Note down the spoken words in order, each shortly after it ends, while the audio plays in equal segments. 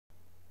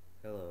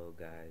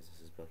guys,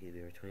 this is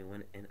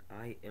Bucky21 and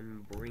I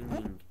am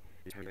bringing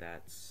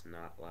that's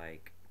not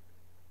like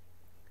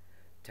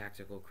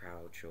tactical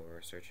crouch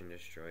or search and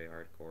destroy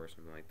hardcore or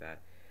something like that.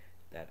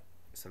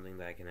 Something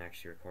that I can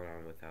actually record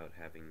on without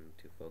having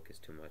to focus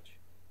too much.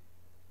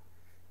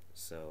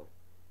 So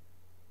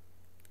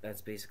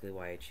that's basically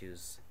why I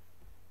choose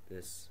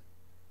this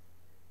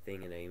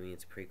thing, and I mean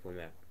it's a pretty cool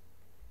map.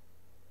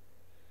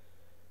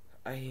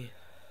 I'm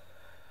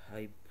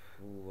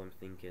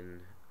thinking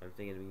of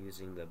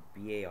using the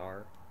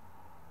BAR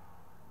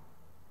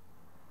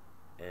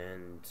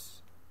and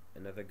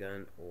another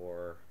gun,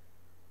 or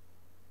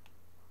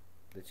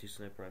the two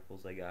sniper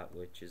rifles I got,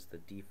 which is the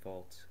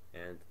default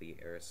and the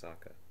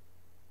Arasaka.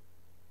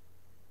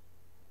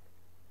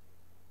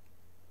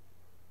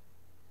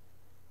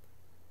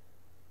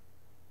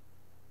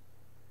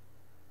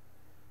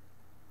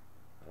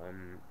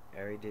 I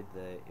already did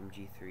the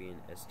MG3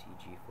 and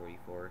STG-44,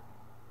 or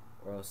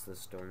else the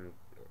Storm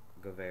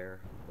Gewehr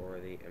or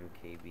the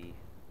MKB-44.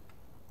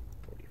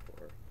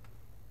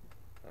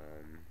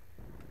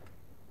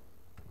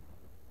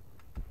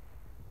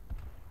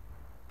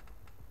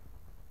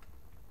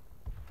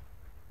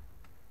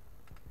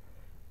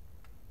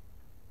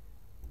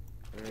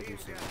 I'm gonna do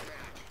some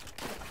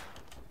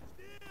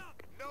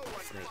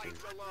sniping.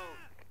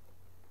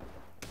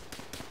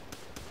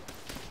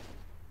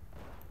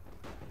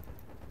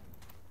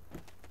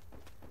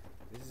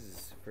 This is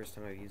the first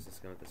time I've used this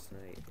gun with the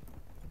snipe.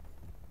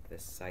 The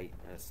sight,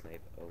 not a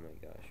snipe. Oh my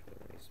gosh, what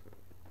am I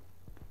smoking?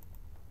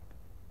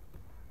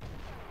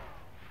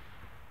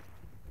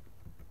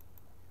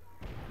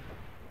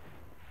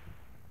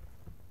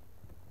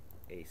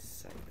 A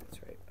sight, that's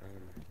right.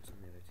 Who's on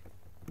the other team?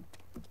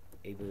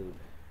 A boob.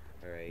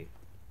 Alright.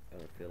 I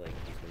don't feel like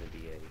he's gonna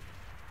be a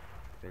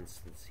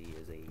Vince he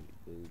is a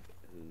boob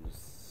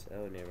who's,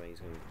 oh never mind, he's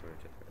gonna be corner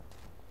to throw.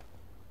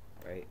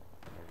 Right?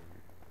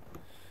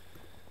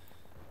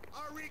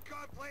 Our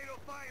recon plane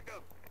will find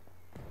him.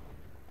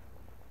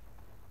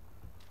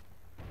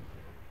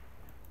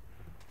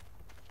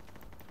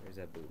 Where's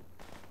that boob?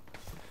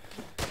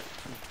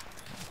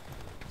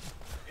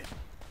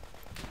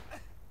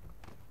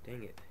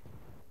 Dang it.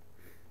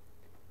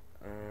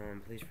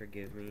 Please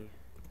forgive me.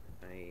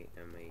 I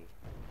am a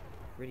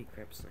pretty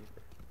crap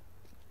sniper.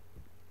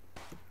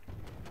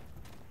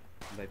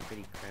 By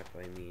pretty crap,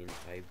 I mean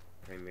I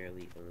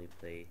primarily only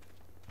play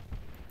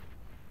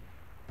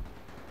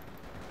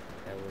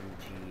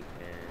LMG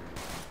and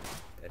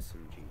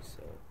SMG,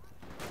 so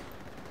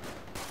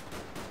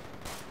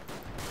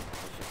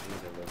it's just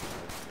things I love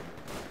most.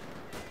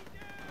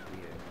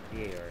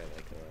 BAR I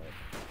like a lot.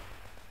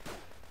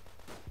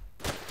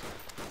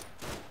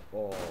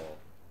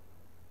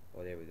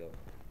 Oh, there we go.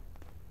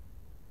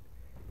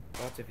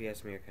 Thoughts, if you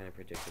ask me, are kind of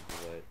predictable,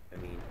 but I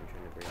mean, I'm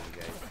trying to bring you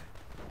guys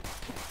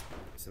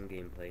some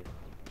gameplay.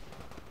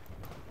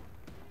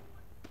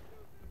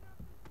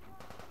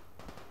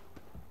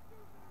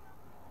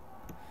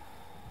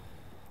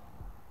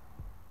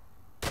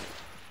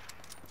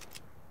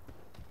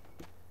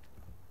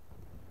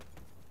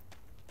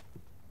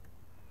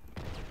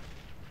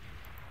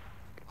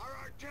 Our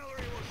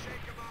artillery will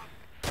shake him up.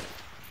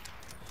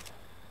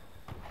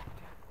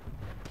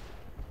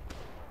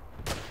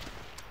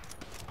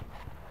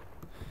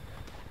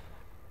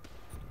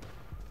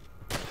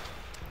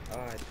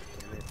 Ah,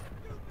 damn it.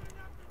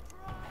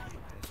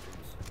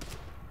 Bastards.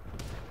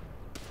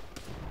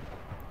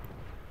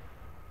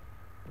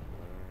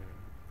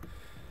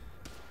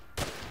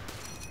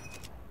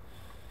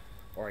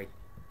 Alright.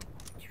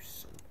 You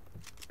son.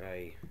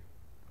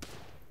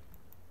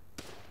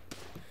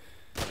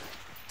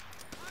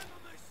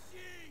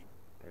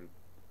 I'm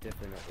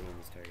definitely not hitting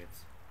these targets.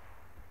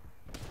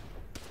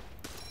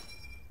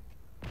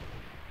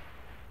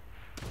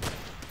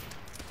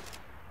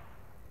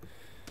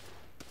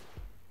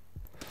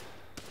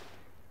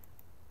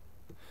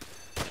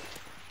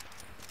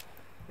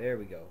 There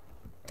we go.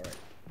 Alright.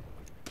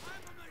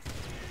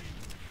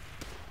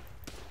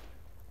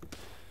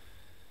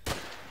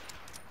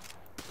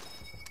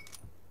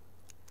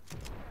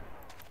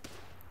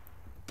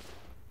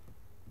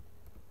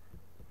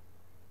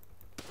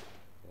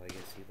 Well, I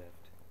guess he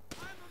left.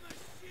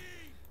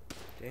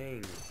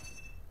 Dang.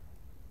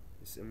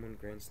 This M1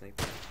 Grand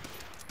Sniper.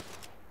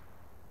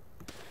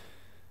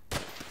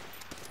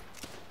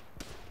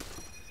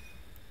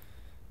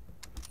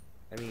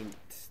 I mean,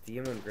 the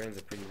M1 Grand's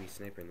a pretty weak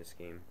sniper in this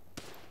game.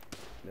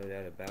 No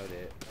doubt about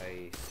it.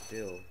 I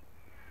still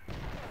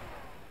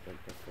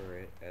don't prefer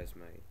it as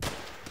my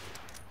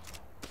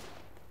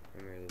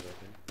primary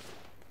weapon.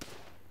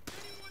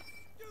 Anyone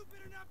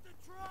stupid enough to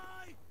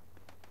try?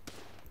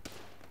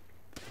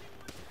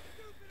 Anyone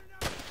stupid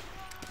enough to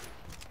try?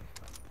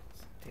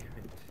 Damn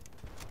it.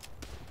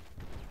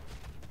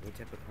 Any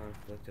type of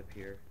conflict up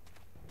here?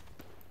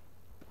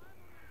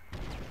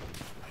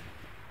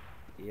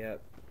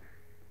 Yep.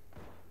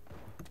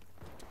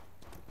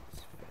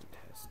 It's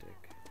fantastic.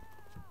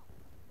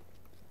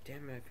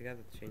 Damn it, I forgot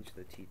to change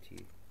the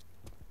TT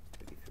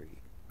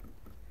 33.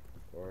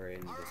 Or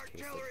in Our this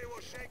case, artillery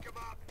will shake him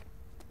up.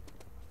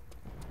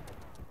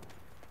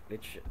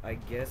 which I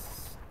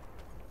guess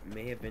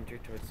may have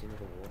entered towards the end of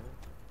the war.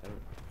 I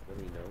don't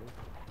really know.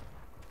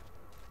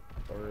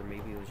 Or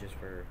maybe it was just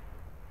for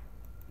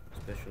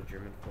special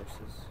German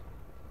forces.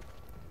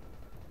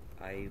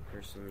 I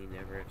personally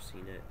never have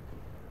seen it.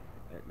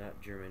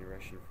 Not German,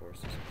 Russian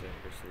forces, because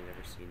I've personally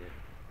never seen it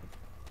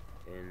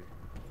in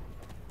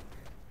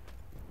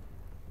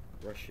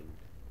Russian,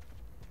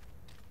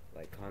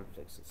 like,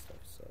 conflicts and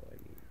stuff, so, I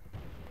mean,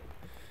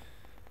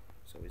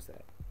 so is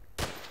that.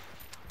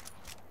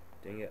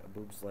 Dang it, a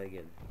boob's leg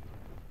in.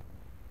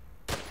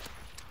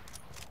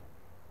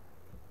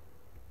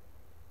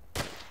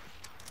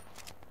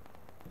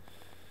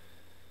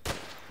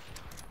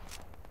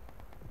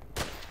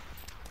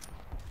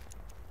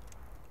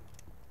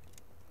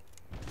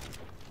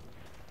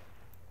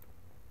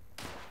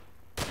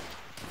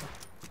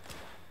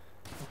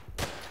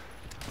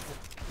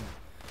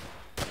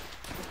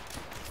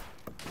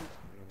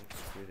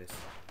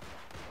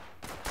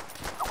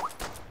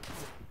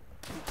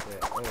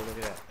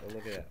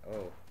 Look at that.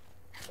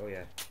 Oh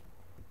yeah.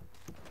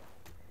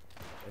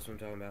 That's what I'm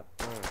talking about.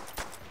 Oh.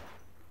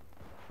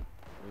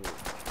 Ooh.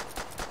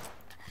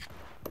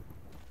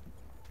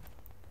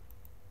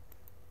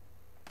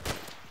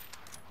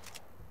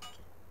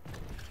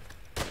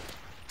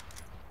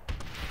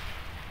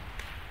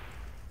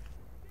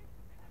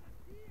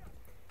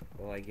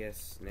 Well, I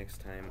guess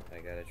next time I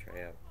gotta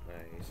try out my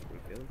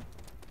Springfield.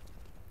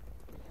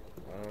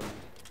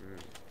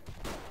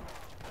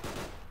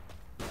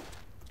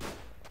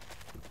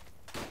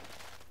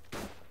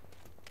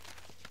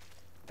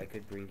 I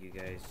could bring you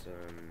guys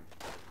some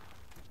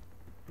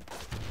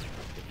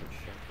different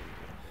shopping.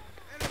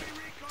 Enemy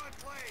recon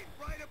plane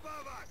right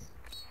above us.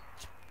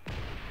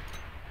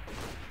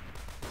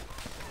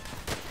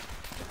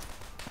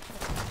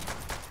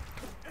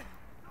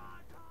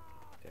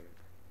 Damn it.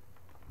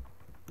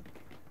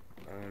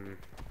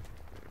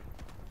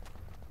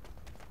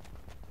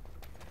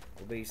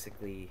 Well,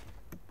 basically,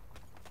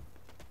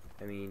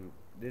 I mean,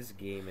 this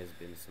game has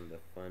been some of the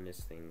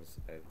funnest things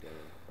I've done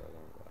for a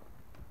long while.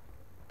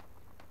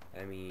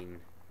 I mean,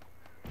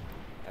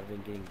 I've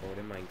been getting bored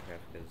in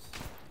Minecraft because,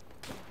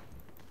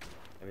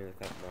 I mean,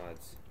 without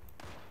mods,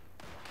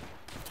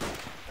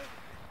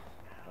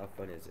 how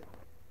fun is it?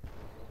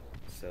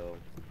 So,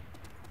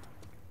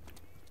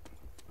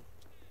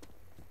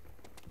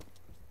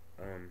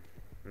 I'm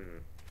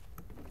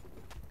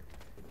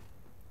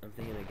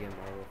thinking again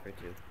Modern Warfare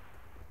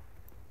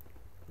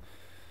 2.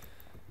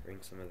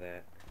 Bring some of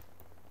that.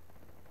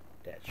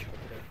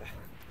 Chocolate.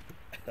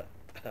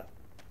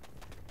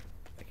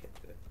 I can't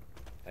do it.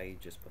 I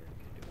just plain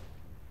can't do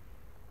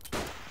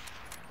it.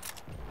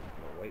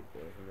 I'm a white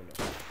boy from the north.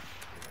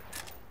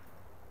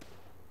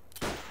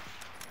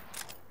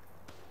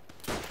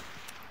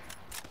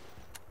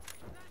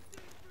 That's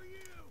it for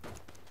you.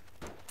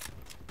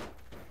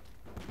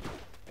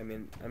 I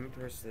mean, I'm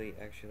personally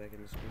actually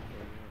liking this game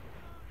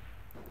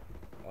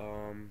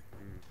more.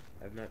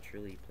 I've not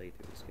truly played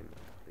through this game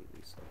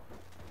completely, so.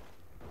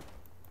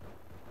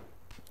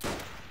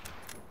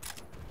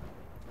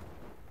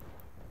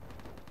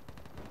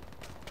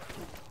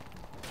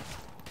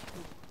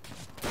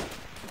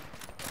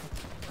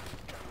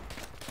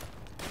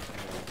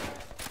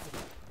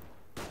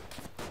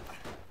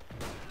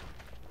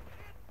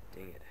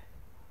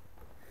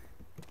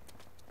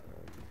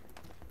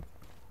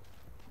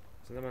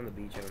 Since I'm on the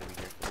beach, I want to be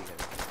careful again.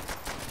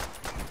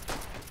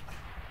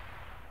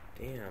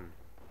 Damn.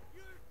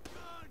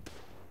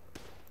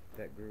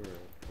 That grew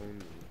a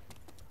pony.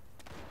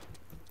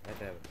 I have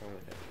to have a problem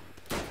with that.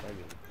 I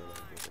mean,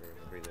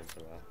 every once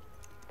in a while.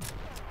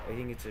 I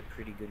think it's a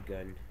pretty good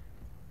gun.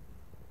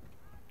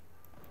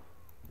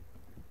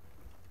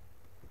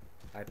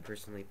 I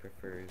personally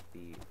prefer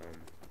the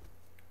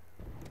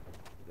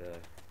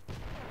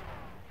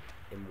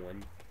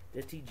M1.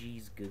 The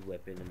TG's good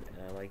weapon, and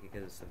I like it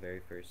because it's the very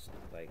first,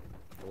 like,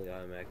 fully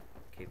automatic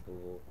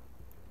capable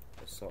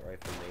assault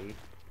rifle made.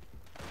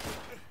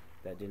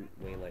 That didn't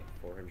weigh like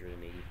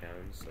 480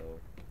 pounds, so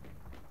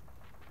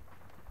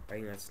I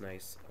think that's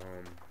nice.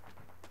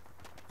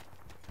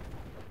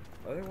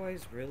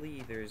 Otherwise,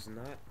 really, there's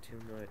not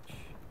too much.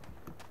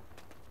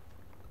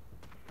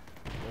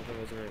 Well, there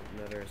wasn't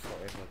another assault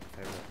rifle at the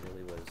time that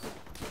really was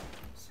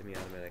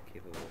semi-automatic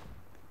capable.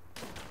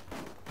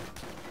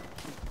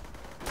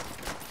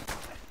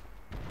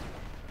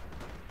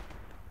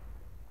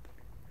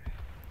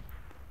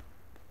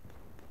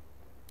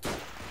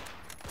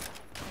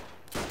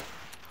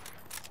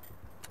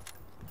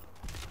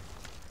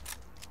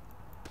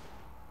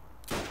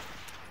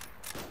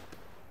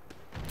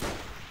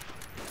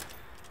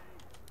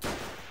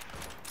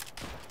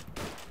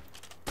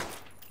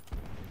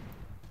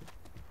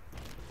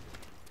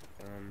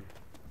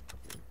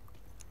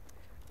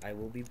 I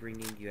will be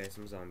bringing you guys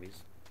some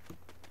zombies.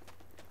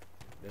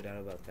 No doubt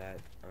about that.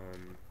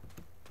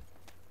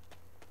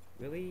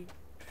 Really,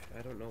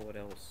 I don't know what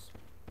else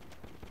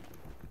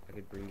I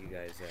could bring you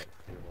guys that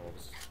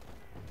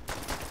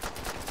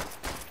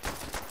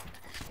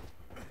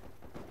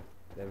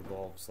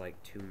involves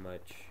like too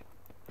much